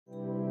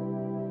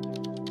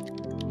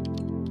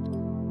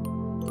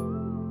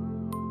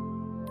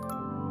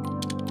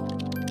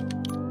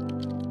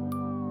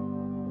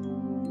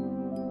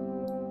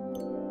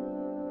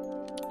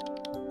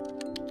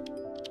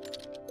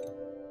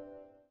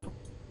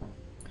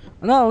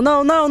No,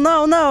 no, no,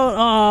 no, no!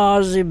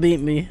 Oh, she beat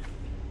me.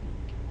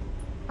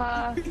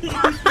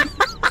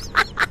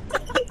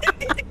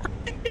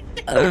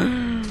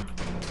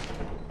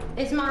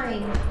 It's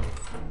mine.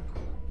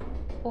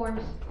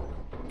 Horse.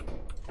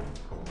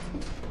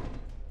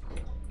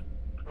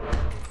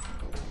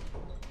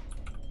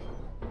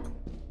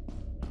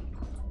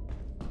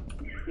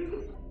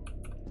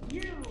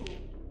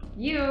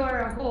 You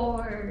are a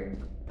whore.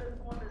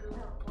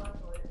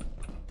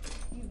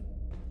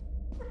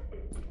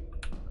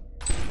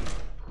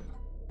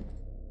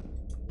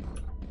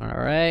 All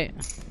right.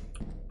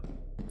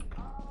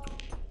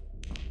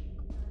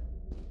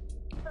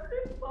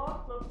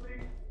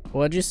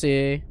 What'd you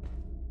see?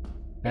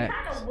 It kind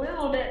of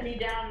whittled at me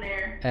down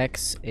there.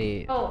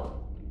 X8. Oh.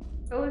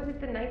 Oh, is it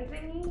the night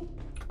thingy?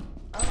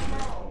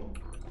 Oh.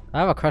 I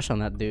have a crush on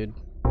that dude.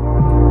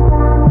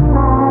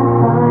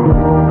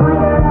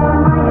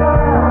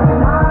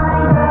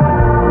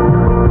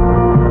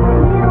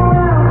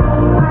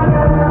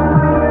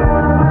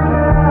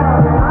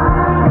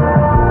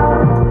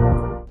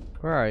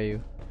 Where are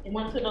you? It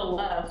went to the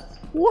left.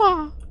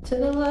 Whoa! To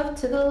the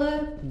left,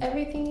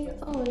 everything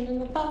is on in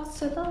the box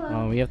to the left.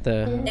 Oh, we have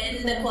to.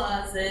 In the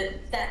closet.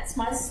 That's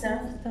my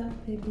stuff.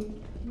 Baby.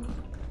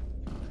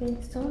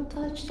 Please don't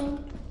touch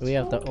them. We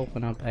have to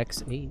open up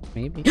X8,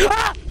 maybe.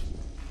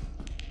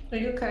 Are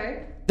you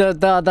okay?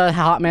 The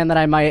hot man that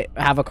I might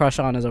have a crush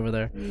on is over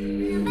there.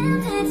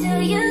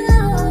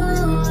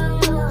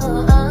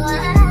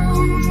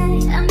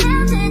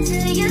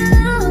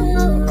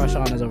 Crush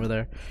on is over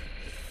there.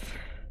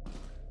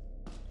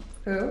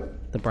 Who?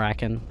 The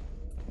Bracken.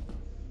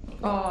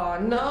 Oh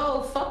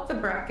no, fuck the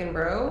Bracken,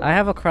 bro. I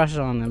have a crush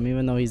on him,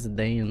 even though he's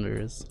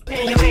dangerous.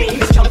 Is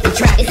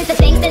it the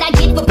things that I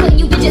did for putting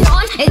you bitches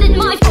on? Is it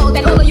my fault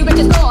that all of you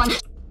bitches gone?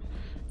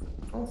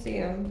 I don't see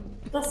him.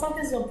 The fuck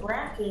is a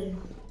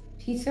Bracken?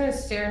 He's gonna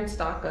stare and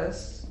stalk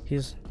us.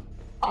 He's.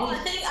 Oh, I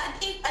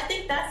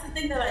think that's the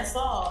thing that I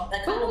saw.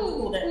 That kind of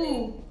whittled at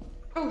me.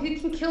 Oh, he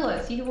can kill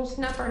us. He will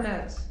snap our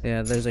necks.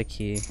 Yeah, there's a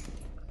key.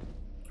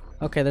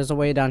 Okay, there's a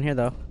way down here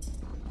though.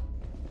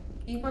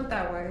 He went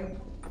that way.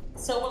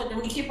 So what, do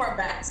we keep our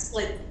backs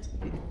like?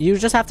 You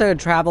just have to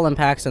travel in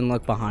packs and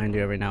look behind you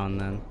every now and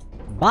then.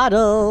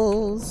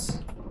 Bottles!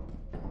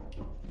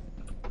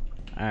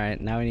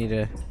 Alright, now we need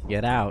to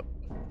get out.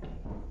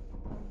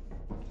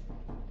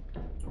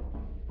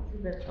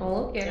 Don't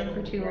look at him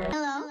for too long.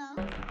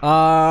 Hello?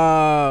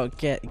 Oh,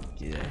 get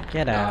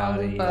out of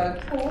Oh, here. bug.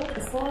 What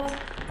the fuck?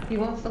 He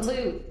wants the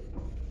loot.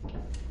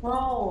 Bro.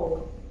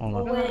 Hold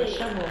on. Go with a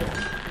shovel.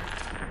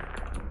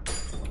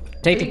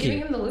 Take Are the you key.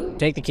 giving him the loot?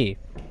 Take the key.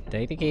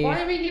 Take the key.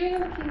 Why are we giving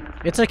him the key?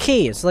 It's a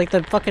key. It's like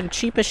the fucking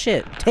cheapest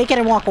shit. Take it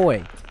and walk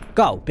away.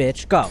 Go,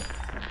 bitch. Go.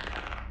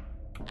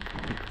 You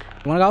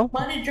wanna go?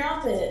 Why did you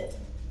drop it?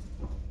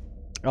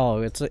 Oh,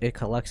 it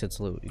collects its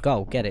loot.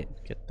 Go, get it.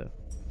 Get the.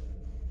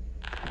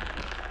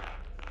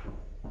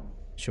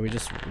 Should we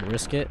just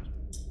risk it?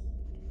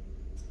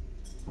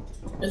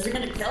 Is it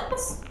gonna kill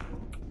us?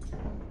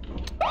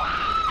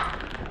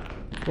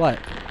 What?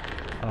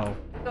 Oh.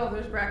 Oh,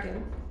 there's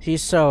Bracken.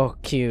 He's so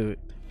cute.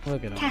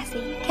 Look at him.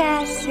 Cassie.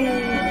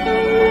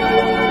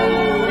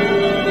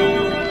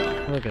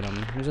 Look at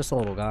him. He's just a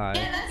little guy.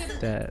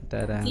 Yeah,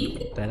 Dead end. do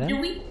you Dead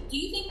end?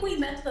 think we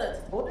met the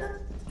quota?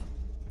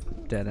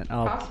 Dead end.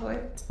 Oh, Possibly.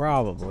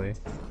 probably.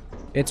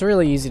 It's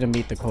really easy to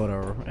meet the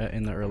quota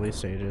in the early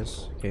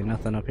stages. Okay,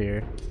 nothing up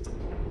here.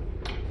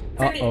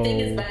 Freaking thing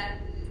is back.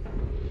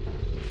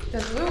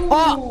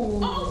 Oh!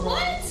 Oh,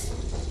 what?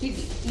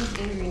 He's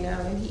angry now,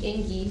 and he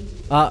angry.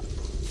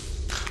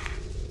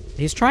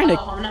 He's trying to.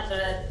 Oh, I'm not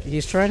good.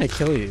 He's trying to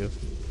kill you.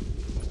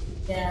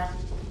 Yeah.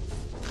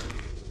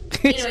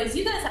 Anyways,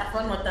 you guys have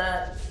fun with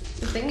that.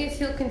 The thing is,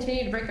 he'll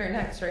continue to break our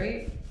necks,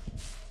 right?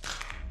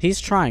 He's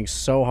trying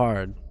so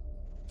hard.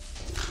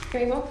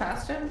 Can we go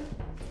past him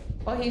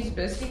while he's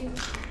busy?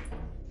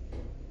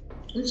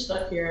 I'm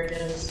stuck here, I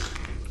guess.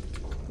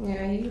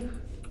 Yeah, you.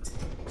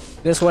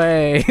 This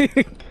way.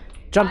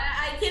 Jump.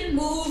 I can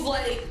move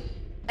like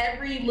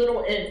every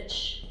little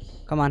inch.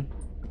 Come on.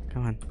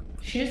 Come on.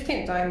 She just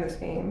can't die in this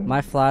game.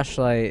 My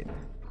flashlight.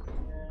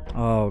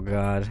 Oh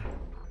god.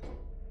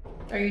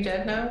 Are you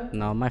dead now?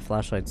 No, my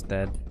flashlight's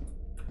dead.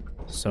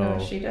 So. No,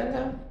 is she dead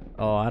now?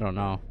 Oh, I don't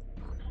know.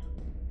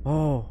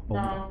 Oh.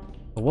 No.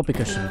 A whoopee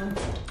cushion.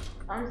 No.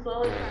 I'm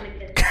slowly trying to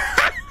get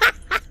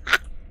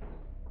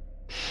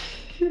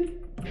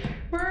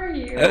Where are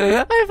you?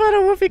 I found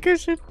a whoopee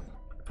cushion.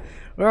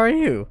 Where are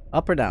you?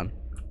 Up or down?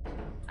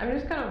 I'm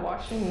just kind of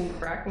watching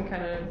Bracken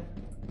kind of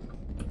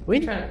We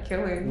trying to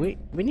kill him. we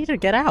need to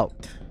get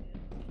out.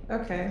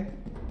 Okay.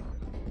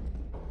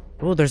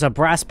 Oh, there's a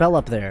brass bell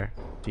up there.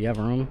 Do you have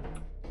room?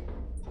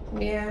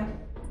 Yeah.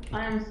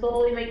 I am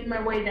slowly making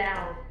my way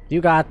down. You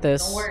got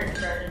this. Don't worry,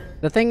 Curtis.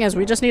 The thing is,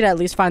 we just need to at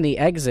least find the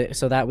exit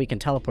so that we can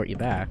teleport you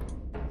back.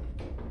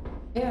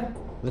 Yeah.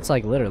 That's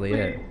like literally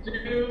it. Please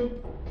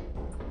do.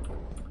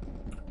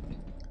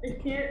 I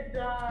can't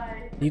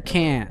die. You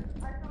can't.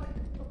 I feel like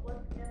it's the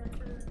blood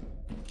scanner.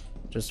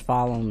 Just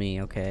follow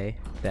me, okay?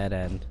 Dead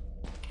end.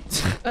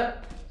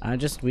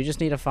 We just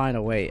need to find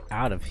a way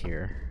out of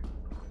here.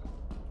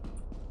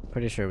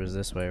 Pretty sure it was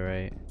this way,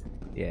 right?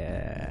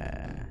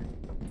 Yeah.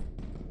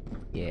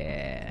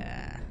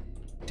 Yeah.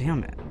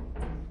 Damn it.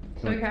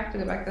 So we have to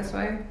go back this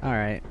way.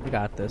 Alright, we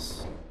got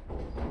this.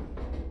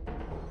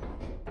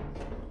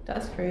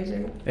 That's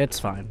crazy. It's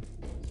fine.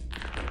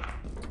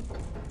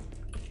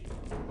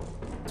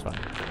 It's fine.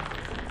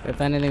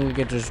 If anything, we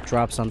could just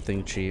drop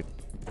something cheap.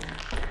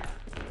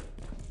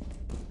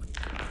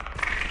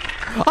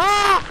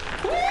 Ah!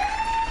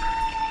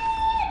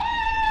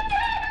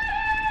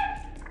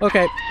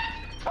 Okay.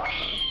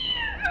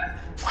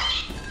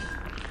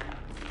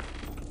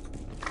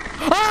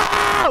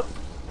 Ah!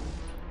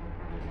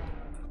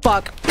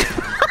 Fuck.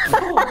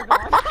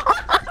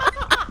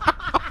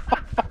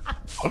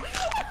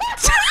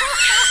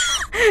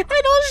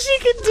 And all she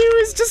can do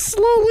is just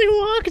slowly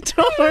walk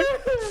toward.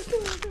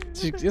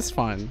 It's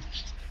fine.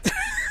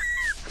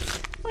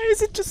 Why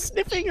is it just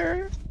sniffing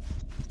her?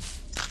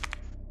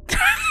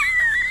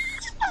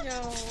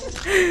 Yo.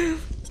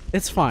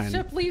 It's fine.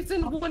 Ship leaves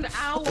in 1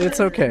 hour. It's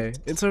okay.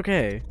 It's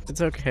okay.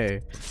 It's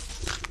okay.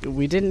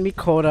 We didn't meet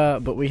quota,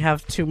 but we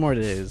have 2 more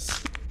days.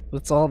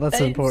 That's all that's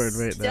important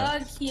right now.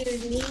 I'm stuck here,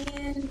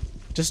 man.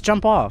 Just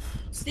jump off.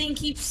 This thing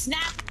keeps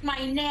snapping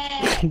my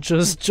neck.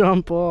 Just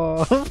jump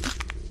off.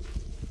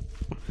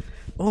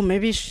 Oh,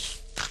 maybe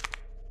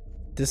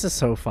this is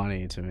so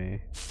funny to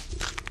me.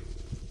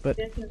 But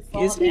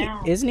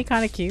isn't he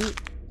kind of cute?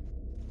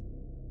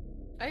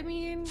 I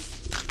mean,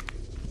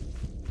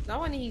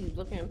 not when he's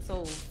looking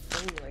so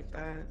funny like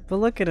that. But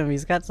look at him.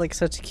 He's got like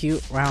such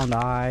cute round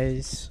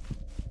eyes.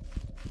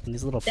 And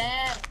these little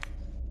Death.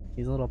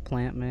 He's a little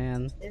plant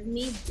man. Give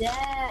me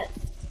death.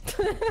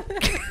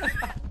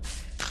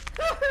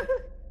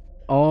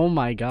 Oh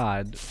my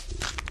god.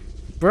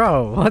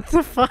 Bro, what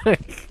the fuck?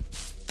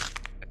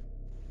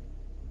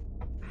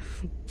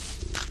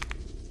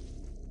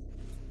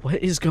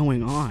 What is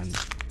going on?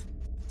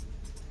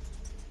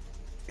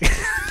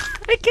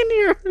 I can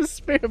hear her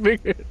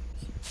spamming it.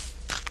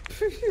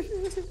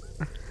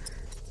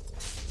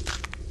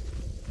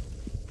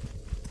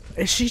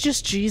 Is she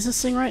just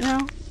Jesusing right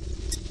now?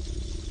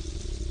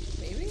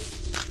 Maybe?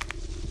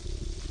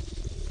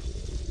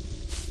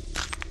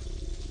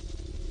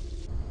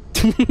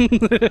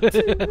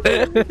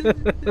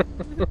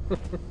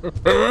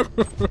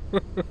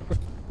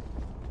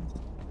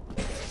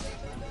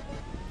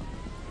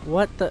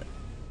 What the?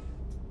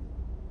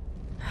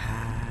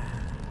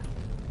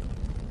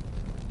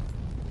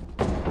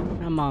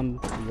 Come on,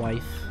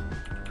 wife.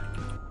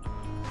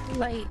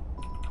 Light.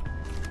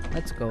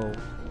 Let's go.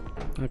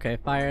 Okay,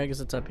 fire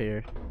exit's up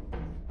here.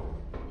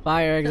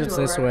 Fire exit's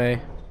this Alright.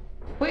 way.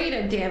 Wait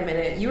a damn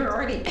minute. You were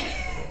already.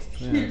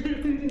 Yeah.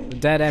 The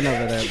dead end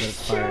over there, but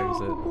it's fire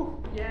exit.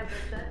 Yeah,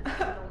 but that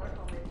don't work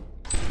on me.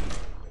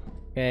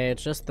 Okay,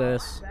 it's just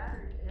this.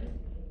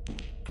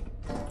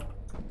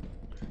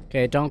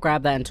 Okay, don't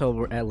grab that until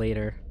we're at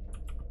later.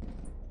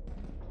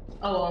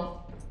 Oh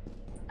well.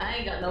 I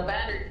ain't got no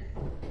battery.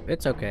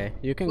 It's okay.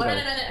 You can Wait go. a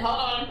minute, hold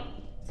on.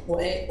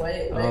 Wait.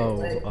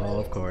 Oh,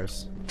 of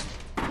course.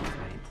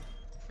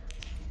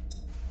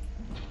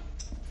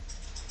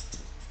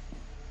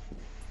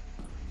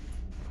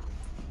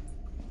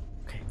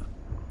 Okay.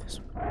 This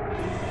one.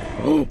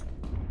 Oh!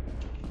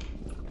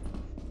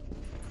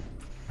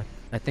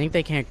 I think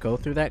they can't go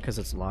through that because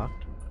it's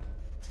locked.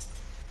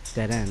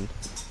 Dead end.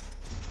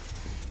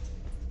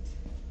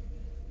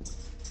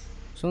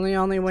 So the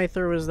only way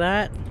through is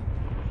that?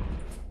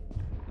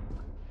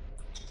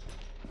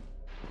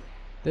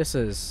 This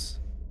is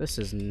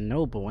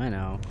no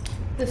bueno.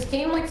 This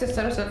game likes to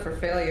set us up for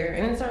failure,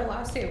 and it's our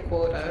last day of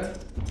quota.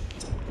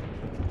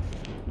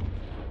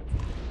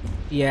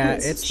 Yeah,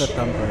 it's the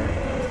thumper.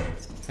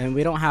 And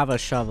we don't have a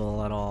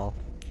shovel at all.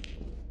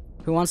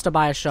 Who wants to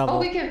buy a shovel? Oh,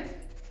 we can.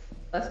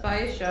 Let's buy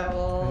a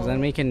shovel. 'Cause then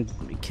we can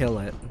kill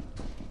it.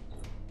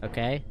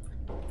 Okay?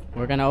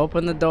 We're gonna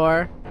open the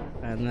door,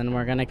 and then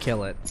we're gonna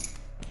kill it.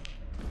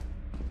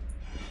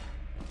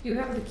 You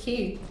have the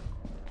key.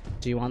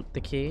 Do you want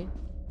the key?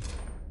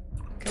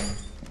 Okay.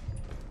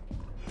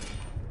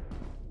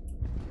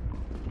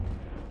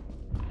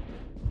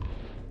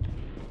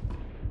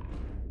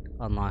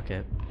 Unlock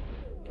it.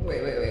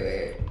 Wait.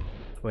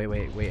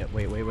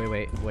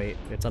 Wait.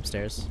 It's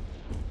upstairs.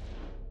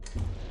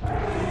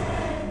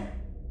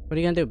 What are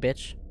you gonna do,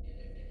 bitch?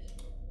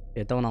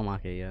 Yeah, don't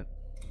unlock it yet.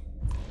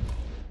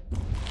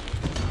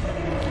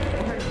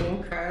 Our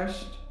game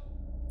crashed.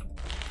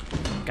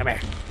 Come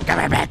here,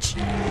 bitch!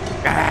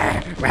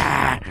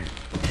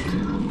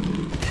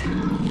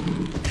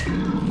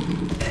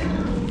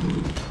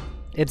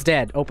 It's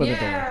dead. Open the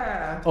door.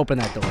 Yeah. Open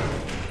that door.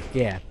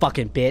 Yeah,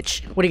 fucking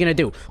bitch. What are you gonna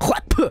do?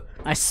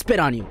 I spit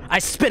on you. I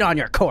spit on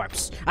your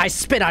corpse. I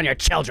spit on your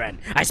children.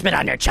 I spit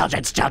on your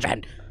children's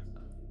children.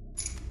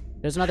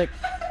 There's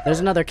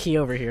another key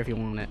over here if you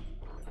want it.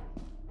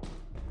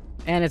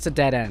 And it's a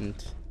dead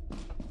end.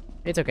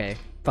 It's okay.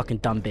 Fucking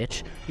dumb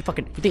bitch.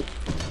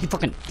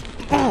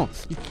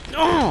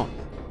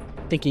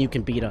 Thinking you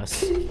can beat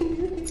us.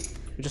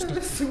 We just need,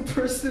 That's so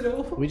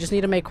personal. we just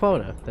need to make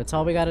quota. That's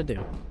all we gotta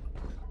do.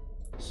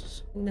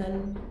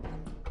 None.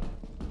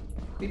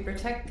 We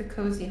protect the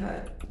cozy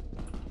hut.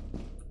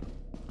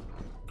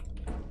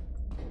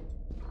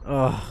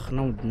 Ugh,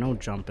 no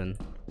jumping.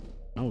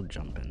 No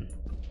jumping.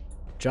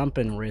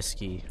 Jumping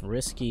risky.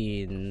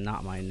 Risky,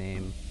 not my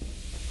name.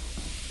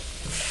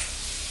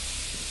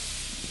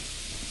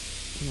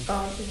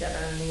 Oh, I did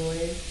that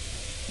anyway.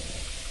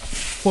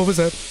 What was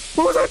that?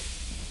 What was that?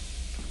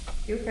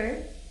 You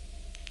okay?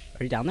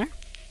 Are you down there?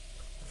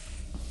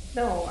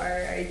 No,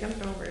 I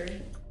jumped over.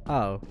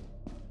 Oh.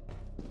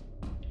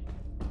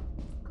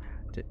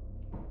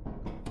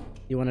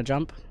 You wanna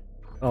jump?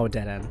 Oh,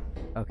 dead end.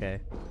 Okay.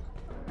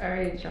 I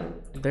already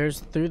jumped.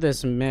 There's through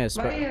this mist,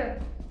 but... Wait,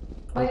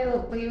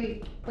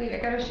 I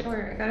gotta show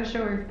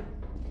her.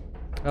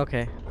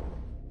 Okay.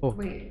 Oh.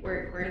 Wait,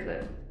 where is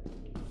it?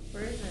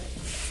 Where is it?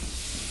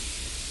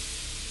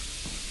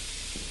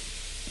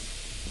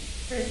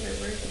 Where is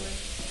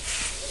it?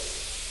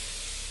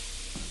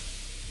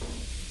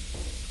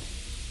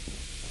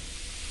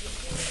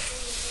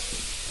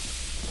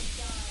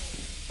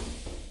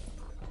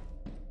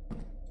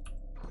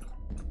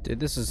 Dude,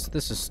 this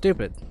is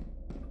stupid.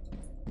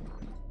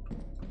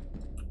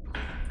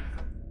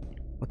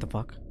 What the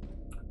fuck?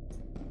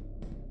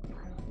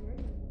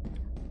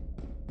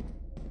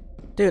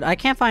 Dude, I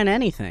can't find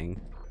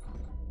anything.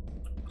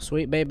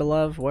 Sweet baby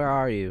love, where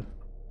are you?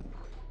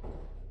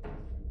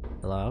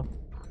 Hello?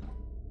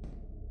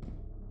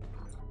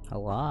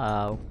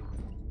 Hello?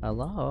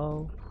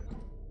 Hello?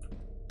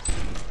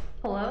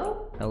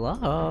 Hello?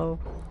 Hello?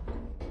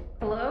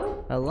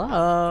 Hello?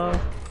 Hello?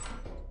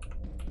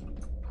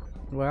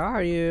 Where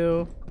are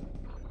you?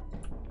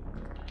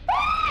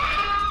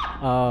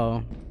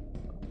 Oh.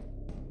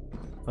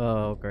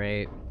 Oh,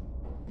 great.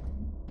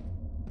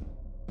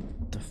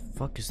 What the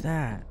fuck is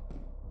that?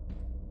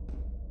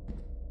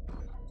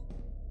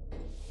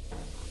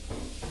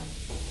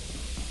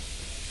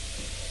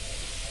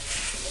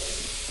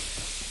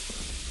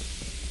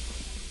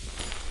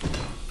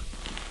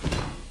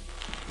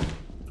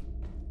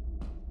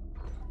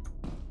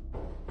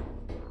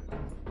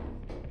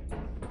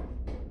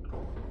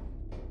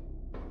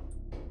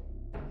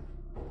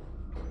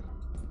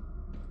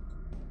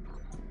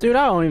 Dude,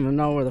 I don't even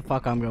know where the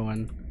fuck I'm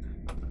going.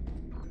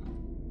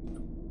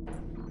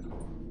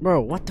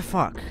 Bro, what the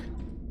fuck?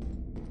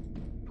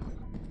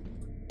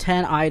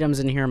 10 items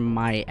in here,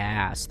 my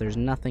ass. There's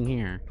nothing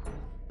here.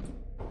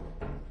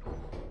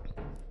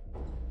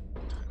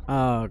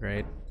 Oh,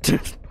 great.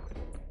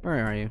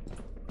 Where are you?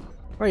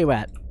 Where are you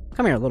at?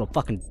 Come here, little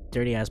fucking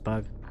dirty ass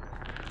bug.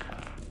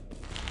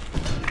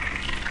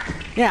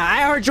 Yeah,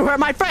 I heard you hurt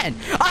my friend!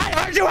 I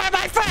heard you hurt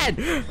my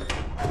friend!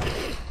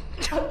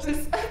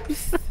 This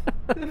episode.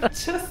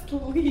 Just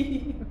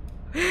leave.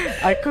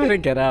 I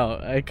couldn't get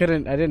out. I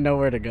didn't know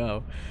where to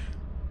go.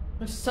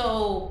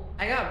 So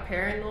I got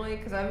paranoid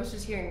because I was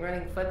just hearing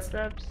running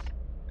footsteps,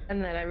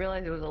 and then I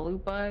realized it was a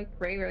loot bug,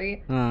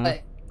 right?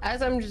 But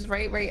as I'm just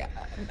right,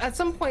 at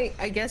some point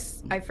I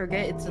guess I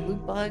forget it's a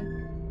loot bug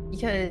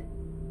because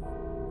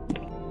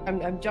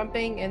I'm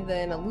jumping and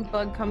then a loot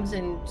bug comes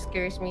and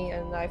scares me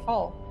and I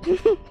fall.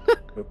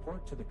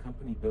 Report to the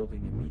company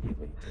building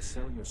immediately to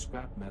sell your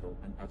scrap metal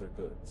and other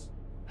goods.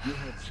 You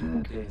have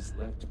 2 days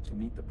left to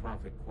meet the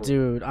profit quota.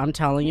 Dude, I'm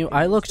telling you,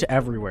 I looked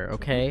everywhere,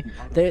 okay?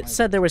 They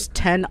said there was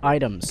 10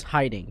 items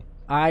hiding.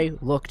 I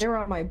looked They're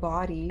on my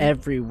body.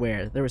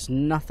 everywhere. There was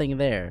nothing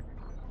there.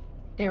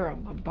 They're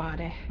on my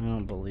body. I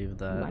don't believe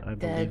that. My I believe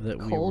dead, that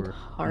cold you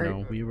heart.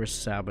 know, we were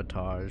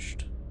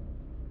sabotaged.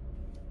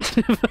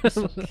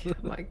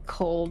 My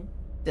cold,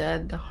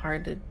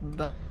 dead-hearted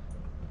butt.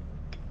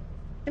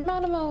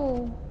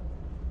 Geronimo!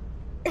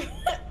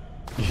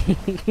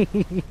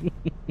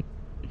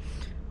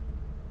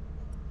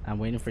 I'm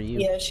waiting for you.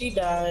 Yeah, she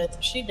died.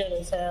 She did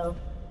as hell.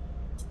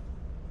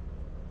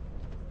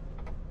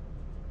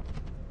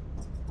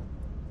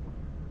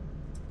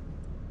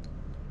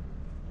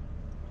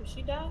 Did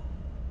she die?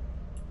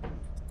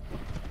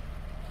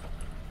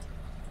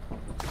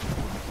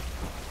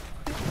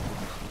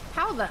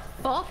 How the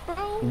fuck,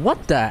 bro?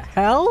 What the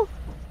hell?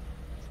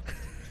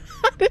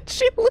 How did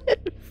she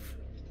live?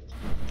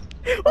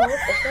 Oh, what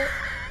the fuck?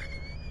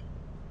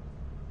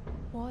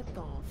 What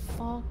the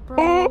fuck,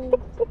 bro?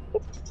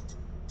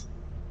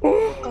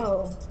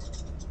 Oh.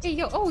 Hey,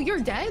 yo, oh, you're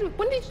dead?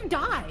 When did you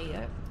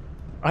die?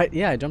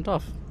 Yeah, I jumped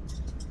off.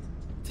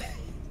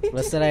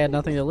 I said I had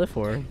nothing to live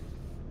for.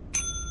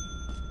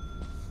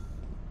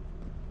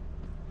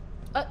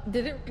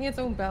 Did it ring its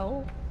own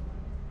bell?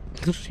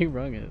 She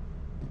rung it.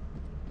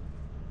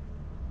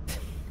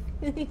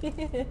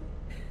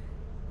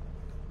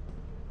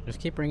 Just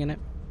keep ringing it.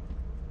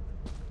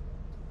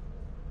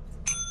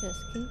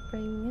 Just keep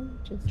ringing,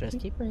 Just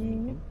keep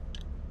ringing.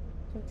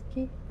 just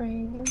keep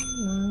ringing.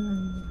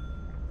 Mine.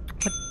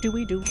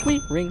 What do?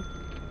 We ring.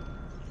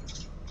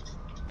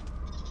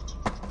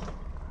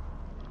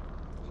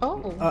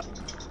 Oh,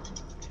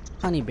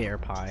 Honey bear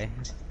pie.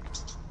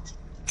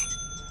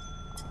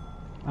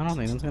 I don't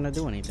think that's gonna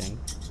do anything.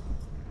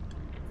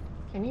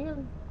 can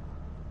you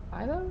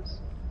buy those?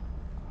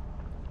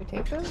 We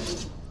take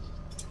those?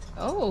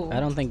 Oh. I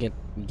don't think it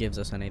gives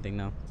us anything,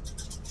 no.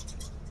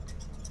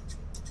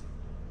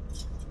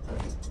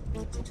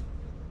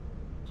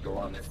 Your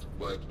honest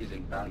work is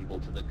invaluable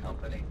to the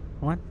company.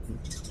 What?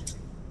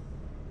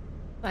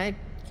 I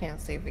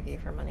can't say if we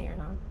gave her money or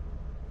not.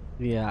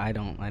 Yeah, I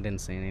didn't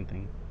say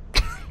anything.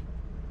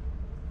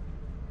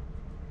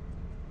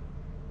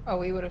 Oh,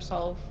 we would have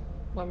solved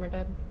when we're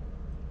dead.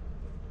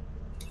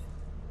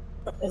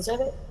 Is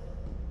that it?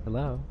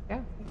 Hello?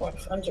 Yeah,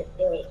 100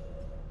 good.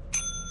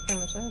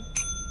 pretty much it.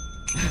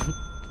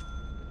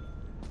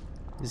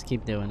 Just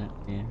keep doing it,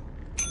 yeah.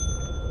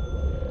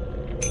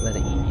 Let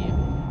it eat you.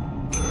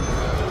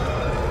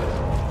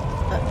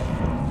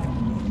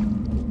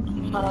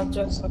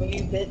 Just for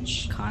you,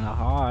 bitch. Kinda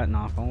hot,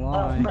 not gonna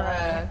lie.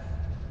 Bruh.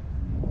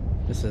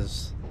 This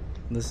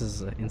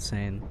is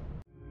insane.